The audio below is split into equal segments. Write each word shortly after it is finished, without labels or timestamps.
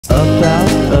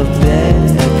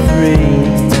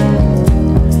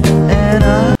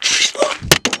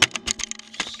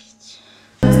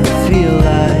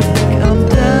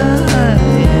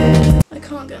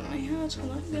smell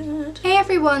that good. Hey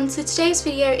everyone, so today's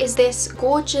video is this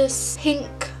gorgeous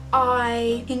pink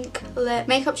lip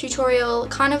makeup tutorial,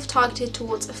 kind of targeted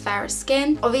towards a fairer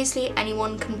skin. Obviously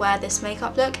anyone can wear this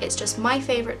makeup look, it's just my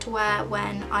favourite to wear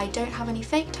when I don't have any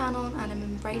fake tan on and I'm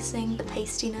embracing the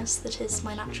pastiness that is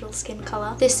my natural skin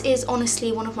colour. This is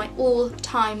honestly one of my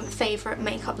all-time favourite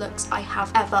makeup looks I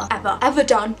have ever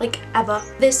done, like ever.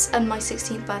 This and my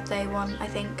 16th birthday one I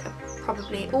think are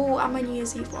probably, and my New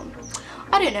Year's Eve one.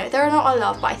 I don't know, there are a lot I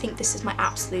love, but I think this is my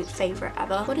absolute favourite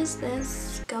ever. What is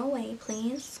this? Go away,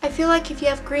 please. I feel like if you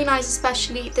have green eyes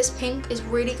especially, this pink is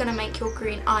really going to make your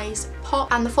green eyes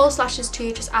pop. And the false lashes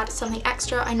too just add something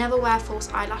extra. I never wear false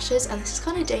eyelashes, and this is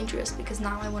kind of dangerous because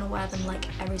now I want to wear them like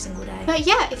every single day. But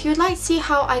yeah, if you would like to see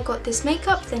how I got this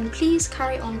makeup, then please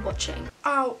carry on watching.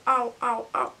 Ow, ow, ow,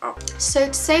 ow, ow. So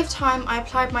to save time, I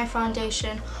applied my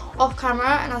foundation off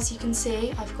camera, and as you can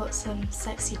see, I've got some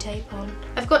sexy tape on.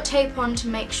 I've got tape on to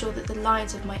make sure that the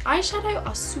lines of my eyeshadow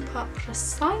are super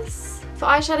precise. For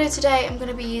eyeshadow today, I'm going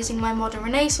to be using my Modern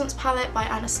Renaissance palette by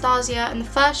Anastasia, and the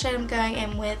first shade I'm going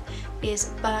in with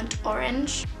is Burnt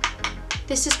Orange.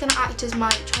 This is going to act as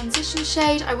my transition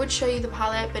shade. I would show you the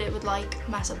palette, but it would like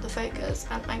mess up the focus,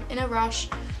 and I'm in a rush.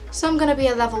 So I'm going to be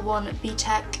a level 1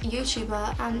 BTech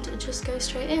YouTuber and just go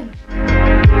straight in.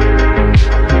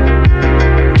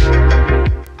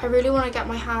 I really want to get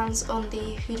my hands on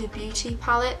the Huda Beauty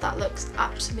palette. That looks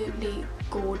absolutely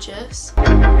gorgeous.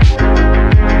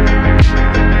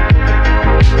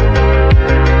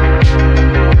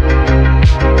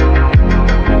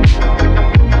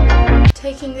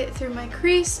 Taking it through my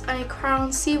crease and a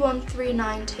Crown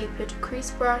C139 tapered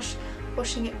crease brush,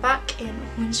 washing it back in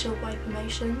windshield wiper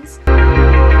motions.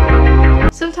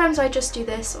 Sometimes I just do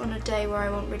this on a day where I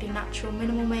want really natural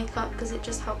minimal makeup because it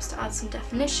just helps to add some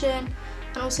definition,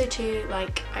 and also too,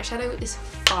 like, eyeshadow is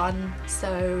fun,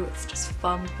 so it's just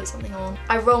fun to put something on.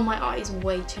 I roll my eyes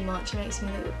way too much, it makes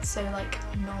me look so like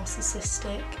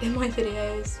narcissistic in my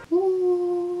videos.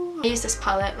 Ooh. I use this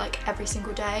palette like every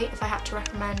single day. If I had to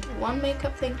recommend one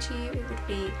makeup thing to you, it would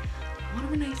be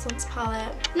Modern Renaissance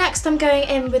palette. Next I'm going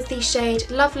in with the shade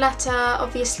Love Letter,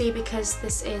 obviously because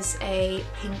this is a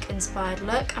pink inspired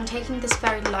look. I'm taking this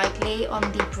very lightly on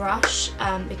the brush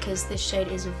because this shade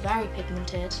is very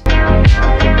pigmented.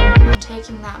 I'm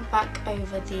taking that back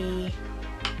over the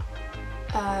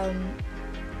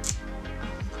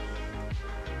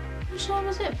what shade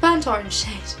was it? Burnt Orange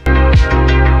shade.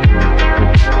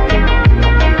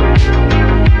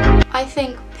 I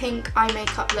think pink eye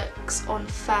makeup looks on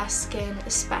fair skin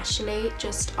especially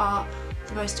just are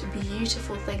the most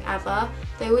beautiful thing ever.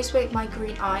 They always make my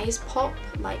green eyes pop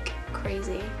like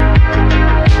crazy.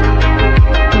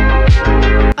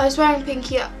 I was wearing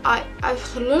pinky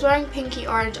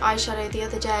orange eyeshadow the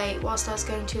other day whilst I was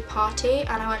going to a party,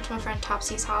 and I went to my friend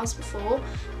Tabsy's house before,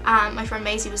 and my friend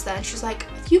Maisie was there and she was like,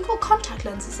 "Have you got contact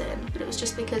lenses in?" But it was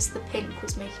just because the pink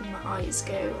was making my eyes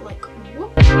go like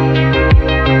whoop.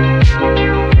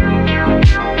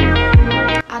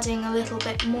 Adding a little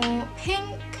bit more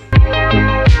pink.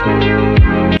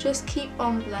 Just keep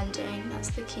on blending, that's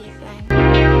the key thing.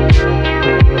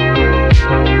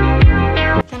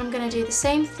 Then I'm going to do the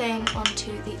same thing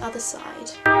onto the other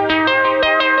side.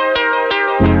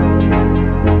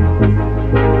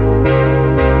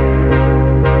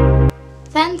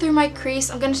 Then through my crease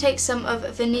I'm going to take some of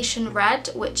Venetian Red,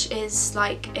 which is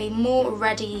like a more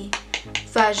reddy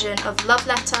version of Love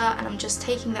Letter, and I'm just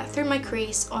taking that through my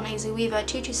crease on a Zoeva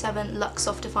 227 Luxe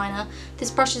Soft Definer.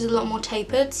 This brush is a lot more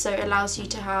tapered, so it allows you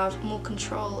to have more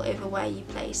control over where you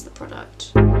place the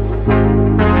product.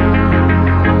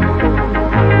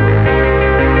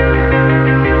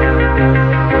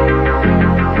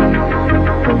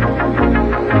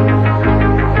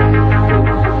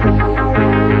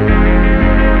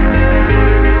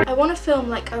 Film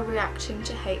like a reacting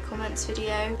to hate comments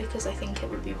video because I think it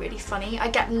would be really funny. I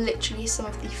get literally some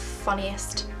of the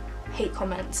funniest hate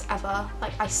comments ever.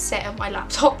 Like, I sit at my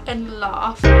laptop and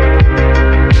laugh.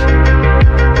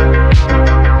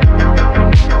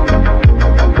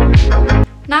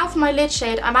 Now for my lid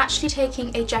shade, I'm actually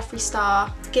taking a Jeffree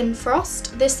Star Skin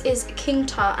Frost. This is King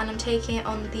Tut, and I'm taking it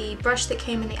on the brush that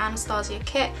came in the Anastasia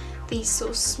kit, the sort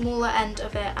of smaller end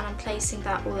of it, and I'm placing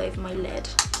that all over my lid.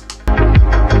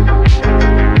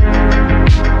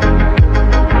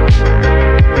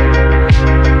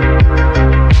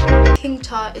 King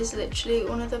Tut is literally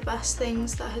one of the best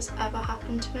things that has ever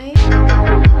happened to me.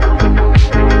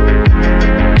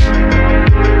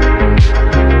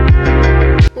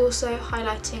 Also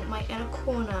highlighting my inner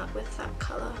corner with that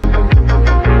colour.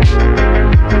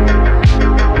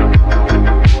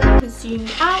 Zoom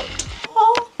out.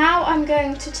 Oh. Now I'm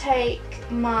going to take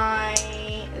my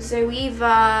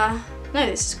Zoeva, no,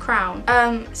 this is Crown,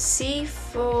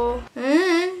 C4,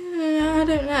 I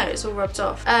don't know, it's all rubbed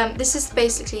off. This is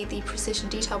basically the precision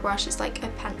detail brush. It's like a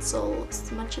pencil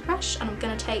smudgy brush, and I'm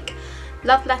going to take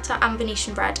Love Letter and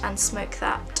Venetian Red and smoke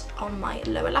that on my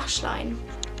lower lash line.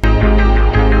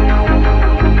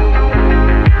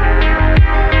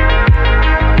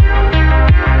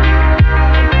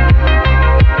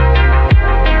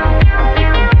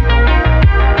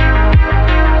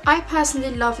 I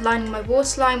personally love lining my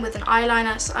waterline with an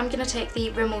eyeliner, so I'm going to take the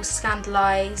Rimmel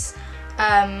Scandalise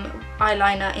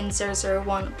eyeliner in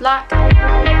 001 Black.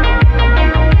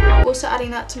 Also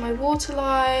adding that to my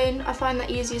waterline. I find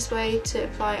the easiest way to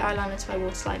apply eyeliner to my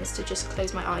waterline is to just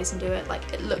close my eyes and do it.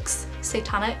 Like, it looks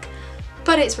satanic,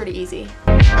 but it's really easy.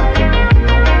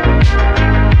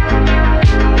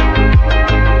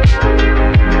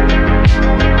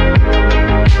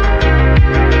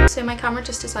 So my camera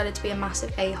just decided to be a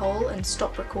massive a-hole and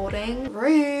stop recording.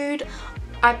 Rude!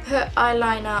 I put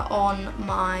eyeliner on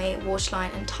my waterline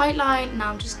and tightline.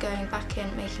 Now I'm just going back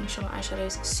in, making sure my eyeshadow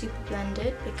is super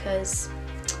blended because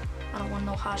I don't want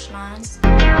no harsh lines.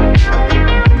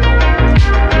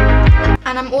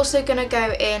 And I'm also going to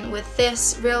go in with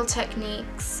this Real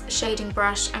Techniques shading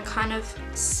brush and kind of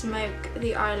smoke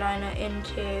the eyeliner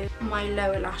into my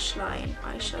lower lash line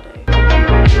eyeshadow.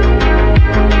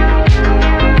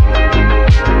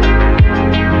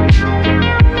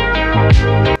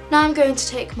 Now I'm going to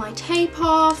take my tape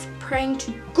off, praying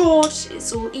to God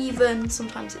it's all even.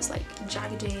 Sometimes it's like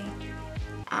jaggedy.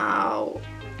 Ow.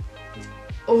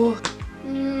 Oh.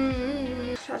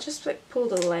 I just like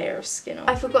pulled a layer of skin off.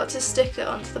 I forgot to stick it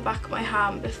onto the back of my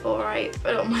hand before I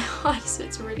put it on my eye, so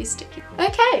it's really sticky.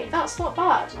 Okay, that's not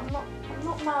bad. I'm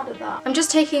not mad at that. I'm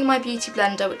just taking my beauty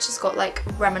blender, which has got like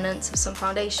remnants of some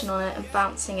foundation on it, and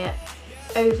bouncing it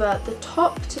over the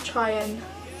top to try and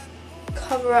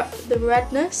cover up the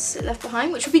redness it left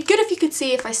behind, which would be good if you could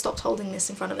see if I stopped holding this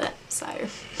in front of it. So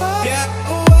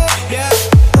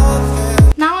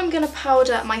now I'm going to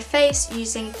powder my face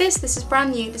using this is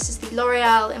brand new. This is the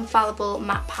L'Oreal Infallible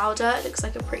Matte Powder. It looks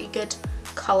like a pretty good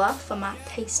colour for my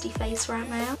pasty face right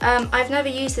now. I've never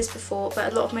used this before,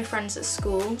 but a lot of my friends at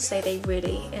school say they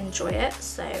really enjoy it,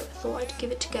 so I thought I'd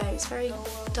give it a go. It's very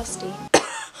dusty.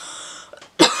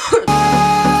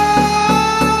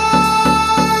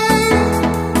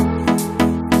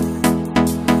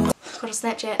 Gotta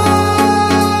snatch it.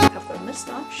 I've got a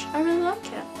moustache. I really like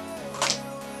it.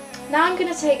 Now I'm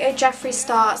going to take a Jeffree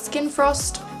Star Skin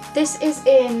Frost. This is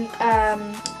in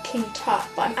King Tut,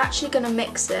 but I'm actually going to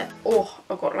mix it. Oh,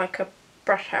 I've got like a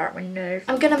brush hair at my nose.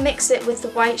 I'm going to mix it with the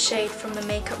white shade from the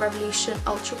Makeup Revolution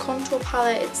Ultra Contour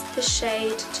Palette. It's the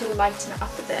shade to lighten it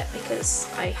up a bit because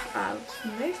I have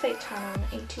no fake tan on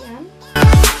ATM.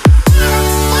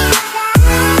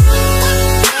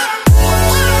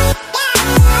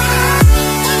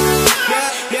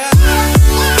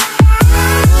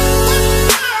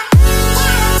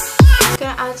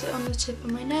 Add it on the tip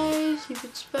of my nose,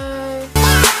 Cupid's bow,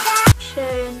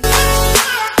 chin,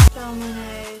 down my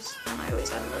nose, and I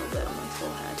always add a little bit on my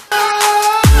forehead.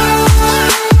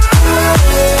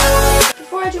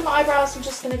 Before I do my eyebrows, I'm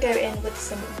just going to go in with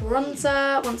some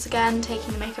bronzer. Once again,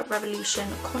 taking the Makeup Revolution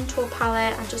contour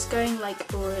palette and just going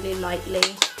like really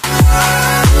lightly.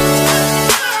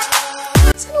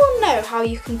 Does anyone know how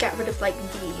you can get rid of like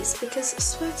these? Because I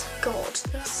swear to God,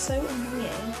 they're so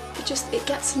annoying. It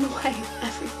gets in the way of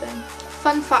everything.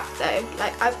 Fun fact though,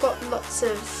 like I've got lots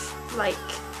of like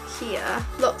here,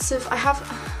 I have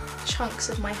chunks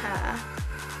of my hair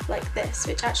like this,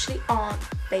 which actually aren't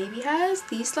baby hairs.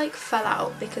 These like fell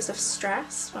out because of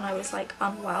stress when I was like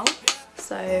unwell.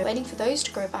 So waiting for those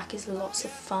to grow back is lots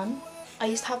of fun. I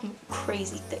used to have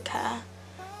crazy thick hair.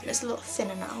 It's a lot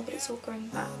thinner now, but it's all growing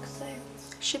back, so it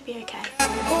should be okay.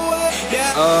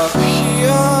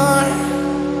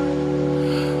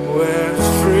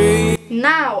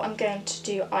 Now I'm going to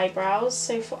do eyebrows.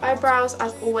 So for eyebrows,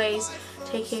 as always,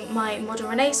 taking my Modern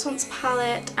Renaissance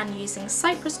palette and using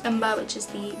Cypress Umber, which is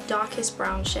the darkest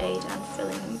brown shade, and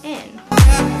filling them in.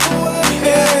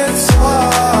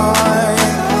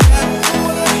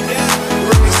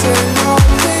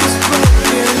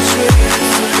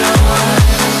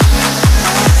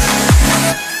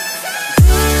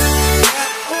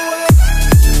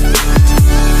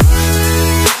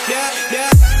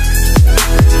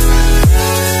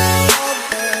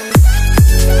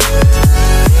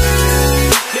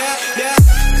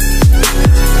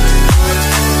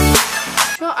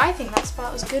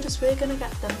 Good as we're gonna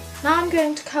get them. Now I'm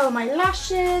going to curl my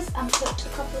lashes and put a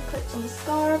couple of clips on the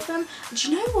scar of them. Do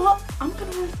you know what? I'm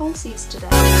gonna wear falsies today.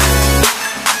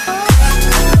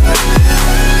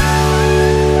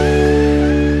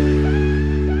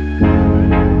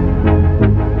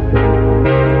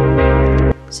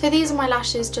 my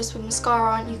lashes just with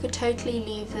mascara on. You could totally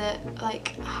leave it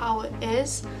like how it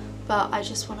is, but I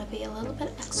just want to be a little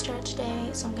bit extra today,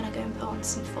 so I'm going to go and put on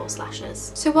some false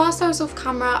lashes. So whilst I was off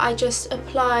camera, I just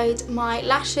applied my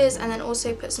lashes and then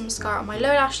also put some mascara on my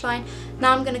lower lash line.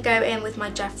 Now I'm going to go in with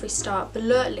my Jeffree Star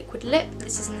Velour Liquid Lip.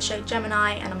 This is in the shade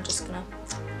Gemini, and I'm just going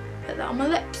to put that on my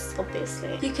lips,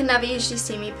 obviously. You can never usually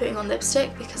see me putting on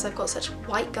lipstick because I've got such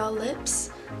white girl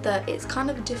lips that it's kind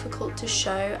of difficult to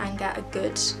show and get a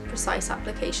good, precise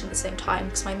application at the same time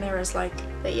because my mirror's like,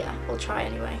 but yeah, we'll try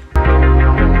anyway.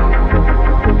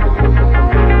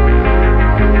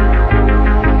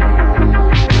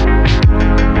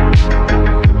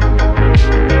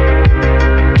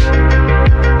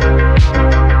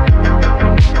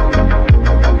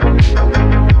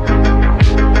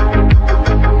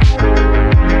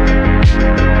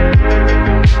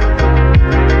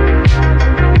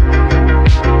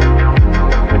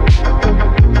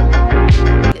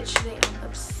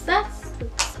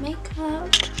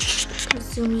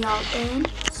 Zoom y'all in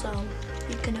so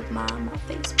you can admire my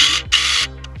face.